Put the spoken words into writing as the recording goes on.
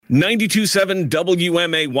92.7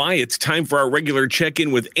 WMAY. It's time for our regular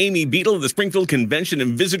check-in with Amy Beadle of the Springfield Convention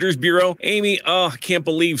and Visitors Bureau. Amy, I can't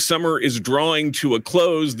believe summer is drawing to a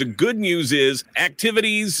close. The good news is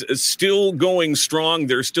activities are still going strong.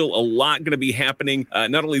 There's still a lot going to be happening,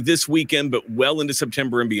 not only this weekend, but well into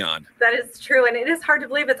September and beyond. That is true. And it is hard to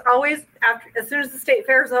believe it's always as soon as the state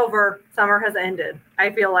fair is over, summer has ended.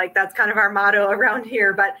 I feel like that's kind of our motto around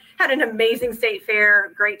here, but had an amazing state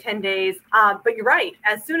fair, great 10 days. But you're right.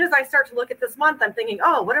 As soon as I start to look at this month, I'm thinking,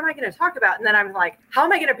 oh, what am I going to talk about? And then I'm like, how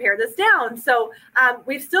am I going to pare this down? So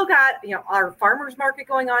we've still got, our farmers market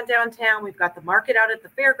going on downtown. We've got the market out at the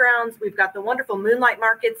fairgrounds. We've got the wonderful moonlight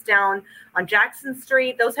markets down on Jackson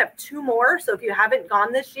Street. Those have two more. So if you haven't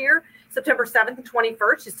gone this year, September 7th and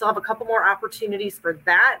 21st, you still have a couple more opportunities for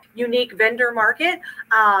that unique vendor market.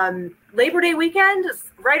 Labor Day weekend is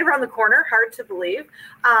right around the corner, hard to believe.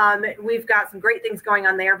 We've got some great things going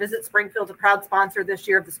on there. Visit Springfield, a proud sponsor this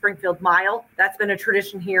year of the Springfield Mile. That's been a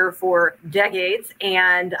tradition here for decades,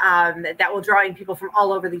 and that will draw in people from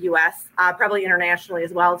all over the U.S., probably internationally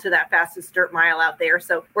as well, to that fastest dirt mile out there.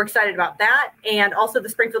 So we're excited about that. And also the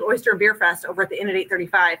Springfield Oyster and Beer Fest over at the Inn at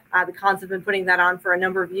 835. The Cons have been putting that on for a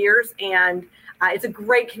number of years, and it's a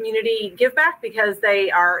great community give back because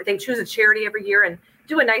they choose a charity every year and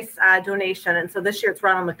do a nice donation. And so this year it's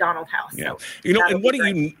Ronald McDonald House. Yeah. So and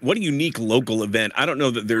what a unique local event. I don't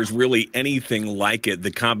know that there's really anything like it.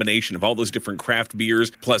 The combination of all those different craft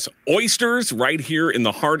beers plus oysters right here in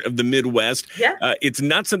the heart of the Midwest. Yeah. It's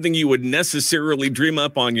not something you would necessarily dream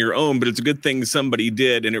up on your own, but it's a good thing somebody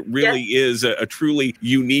did. And it really is a truly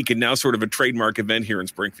unique and now sort of a trademark event here in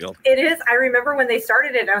Springfield. It is. I remember when they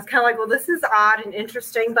started it, I was kind of like, well, this is odd and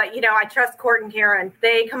interesting, but I trust Court and Karen.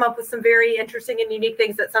 They come up with some very interesting and unique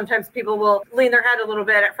things that sometimes people will lean their head a little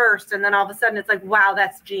bit at first, and then all of a sudden it's like, wow,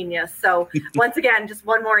 that's genius. So once again, just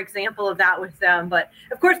one more example of that with them. But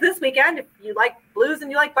of course, this weekend, if you like blues and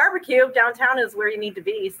you like barbecue, downtown is where you need to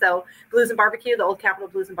be. So Blues and Barbecue, the Old Capitol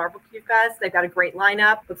Blues and Barbecue Fest, they've got a great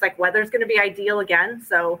lineup. Looks like weather's going to be ideal again.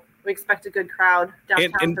 So we expect a good crowd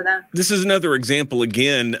downtown for that. This is another example,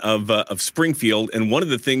 again, of Springfield. And one of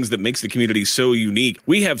the things that makes the community so unique,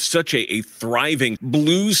 we have such a thriving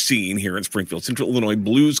blues scene here in Springfield. Central Illinois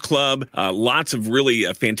Blues Club, lots of really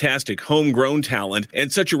fantastic homegrown talent,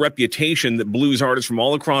 and such a reputation that blues artists from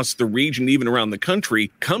all across the region, even around the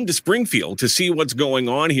country, come to Springfield to see what's going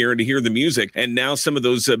on here and to hear the music. And now some of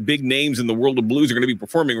those big names in the world of blues are going to be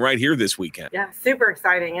performing right here this weekend. Yeah, super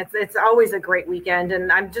exciting. It's always a great weekend.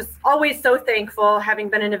 And I'm just always so thankful, having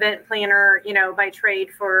been an event planner, by trade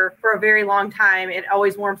for a very long time. It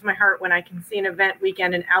always warms my heart when I can see an event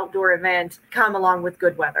weekend, an outdoor event, come along with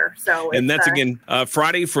good weather. So, and that's again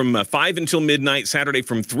Friday from 5 until midnight, Saturday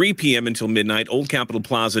from 3 p.m. until midnight, Old Capitol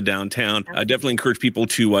Plaza downtown. Definitely encourage people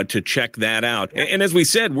to check that out. Yeah. And as we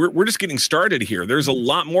said, we're just getting started here. There's a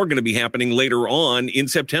lot more going to be happening later on in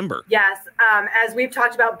September. Yes, as we've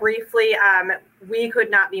talked about briefly. We could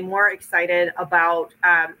not be more excited about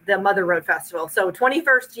the Mother Road Festival. So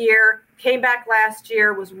 21st year, came back last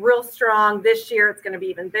year, was real strong. This year, it's going to be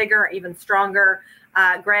even bigger, even stronger.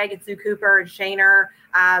 Greg and Sue Cooper and Shaner,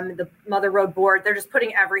 the Mother Road Board, they're just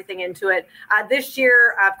putting everything into it. This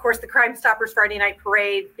year, of course, the Crime Stoppers Friday Night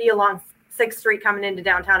Parade, be along 6th Street coming into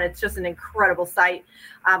downtown. It's just an incredible sight.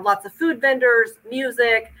 Lots of food vendors,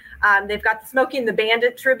 music. They've got the Smokey and the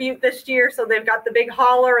Bandit tribute this year. So they've got the big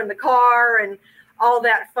hauler and the car and all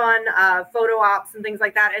that fun photo ops and things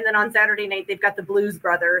like that. And then on Saturday night, they've got the Blues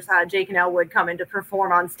Brothers, Jake and Elwood, coming to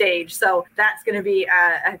perform on stage. So that's going to be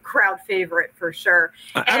a crowd favorite for sure.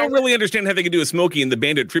 I don't really understand how they could do a Smokey and the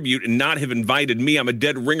Bandit tribute and not have invited me. I'm a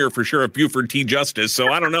dead ringer for Sheriff Buford T. Justice,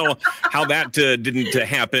 so I don't know how that didn't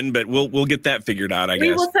happen, but we'll get that figured out, I guess.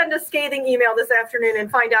 We will send a scathing email this afternoon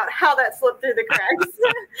and find out how that slipped through the cracks.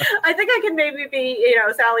 I think I can maybe be,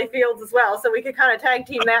 Sally Fields as well, so we could kind of tag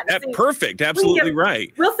team that. Perfect, absolutely.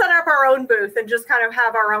 Right. We'll set up our own booth and just kind of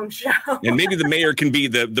have our own show. And maybe the mayor can be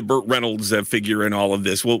the Burt Reynolds figure in all of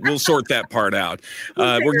this. We'll sort that part out.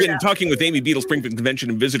 We're talking with Amy Beadle, Springfield Convention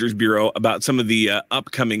and Visitors Bureau, about some of the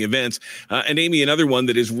upcoming events. And Amy, another one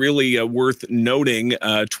that is really worth noting,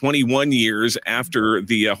 21 years after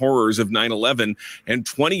the horrors of 9/11 and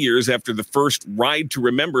 20 years after the first Ride to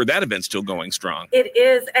Remember, that event's still going strong. It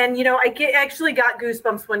is. And, I actually got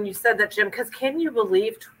goosebumps when you said that, Jim, because can you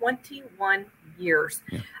believe 21 years?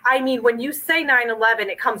 Yeah. I mean, when you say 9/11,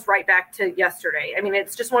 it comes right back to yesterday. I mean,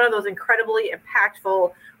 it's just one of those incredibly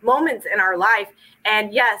impactful moments in our life.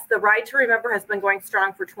 And yes, the Ride to Remember has been going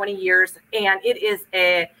strong for 20 years, and it is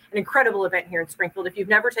an incredible event here in Springfield. If you've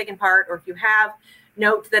never taken part, or if you have,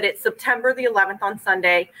 note that it's September the 11th on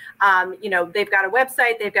Sunday. They've got a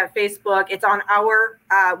website, they've got Facebook. It's on our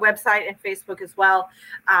website and Facebook as well.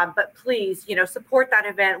 But please, support that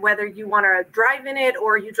event, whether you want to drive in it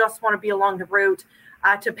or you just want to be along the route.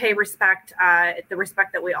 To pay respect, the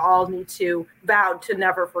respect that we all need to vow to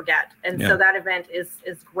never forget. And so that event is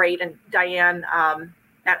great. And Diane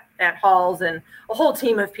at Halls and a whole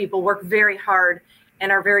team of people work very hard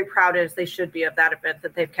and are very proud, as they should be, of that event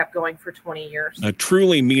that they've kept going for 20 years. A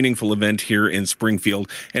truly meaningful event here in Springfield.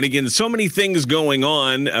 And again, so many things going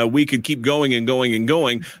on. We could keep going and going and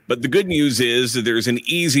going. But the good news is that there's an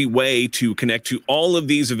easy way to connect to all of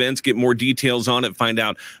these events, get more details on it, find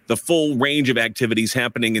out the full range of activities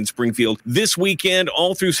happening in Springfield this weekend,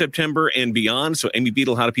 all through September and beyond. So, Amy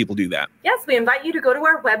Beadle, how do people do that? Yes, we invite you to go to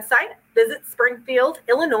our website, visit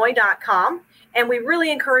springfieldillinois.com. And we really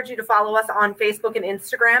encourage you to follow us on Facebook and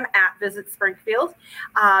Instagram at Visit Springfield.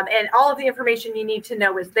 And all of the information you need to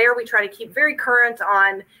know is there. We try to keep very current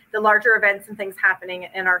on the larger events and things happening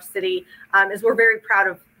in our city, as we're very proud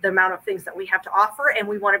of the amount of things that we have to offer. And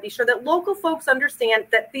we want to be sure that local folks understand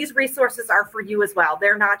that these resources are for you as well.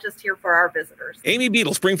 They're not just here for our visitors. Amy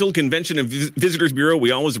Beadle, Springfield Convention and Visitors Bureau. We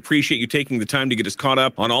always appreciate you taking the time to get us caught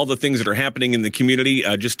up on all the things that are happening in the community.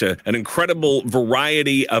 Just an incredible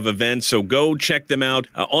variety of events. So go check them out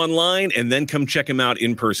online and then come check them out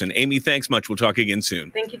in person. Amy, thanks much. We'll talk again soon.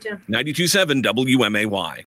 Thank you, Jim. 92.7 WMAY.